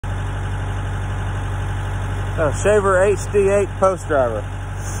Shaver HD8 post driver.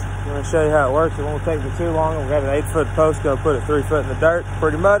 I'm going to show you how it works. It won't take me too long. We've got an 8-foot post. Go put it 3 foot in the dirt.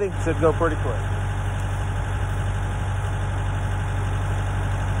 Pretty muddy. Should go pretty quick.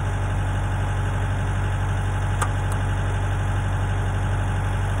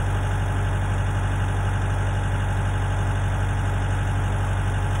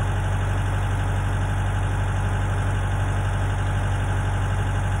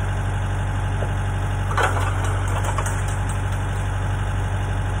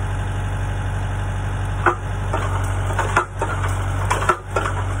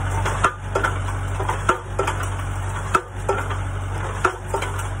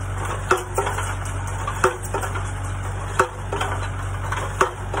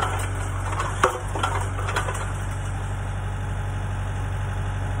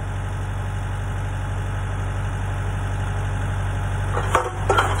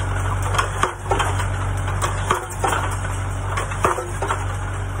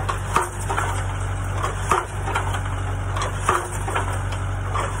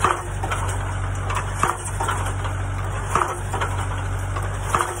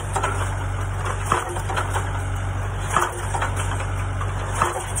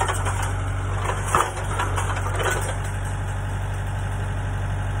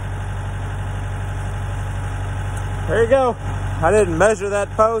 There you go. I didn't measure that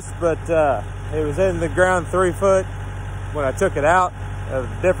post, but it was in the ground 3 foot when I took it out at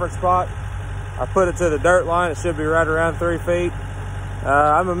a different spot. I put it to the dirt line. It should be right around 3 feet.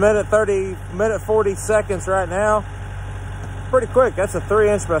 I'm a minute 40 seconds right now. Pretty quick. That's a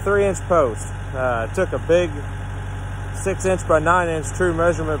 3-inch by 3-inch post. Took a big 6-inch by 9-inch true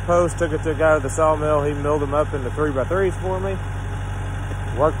measurement post, took it to a guy with the sawmill. He milled them up into 3x3s for me.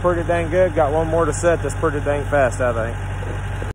 Worked pretty dang good. Got one more to set. That's pretty dang fast, I think.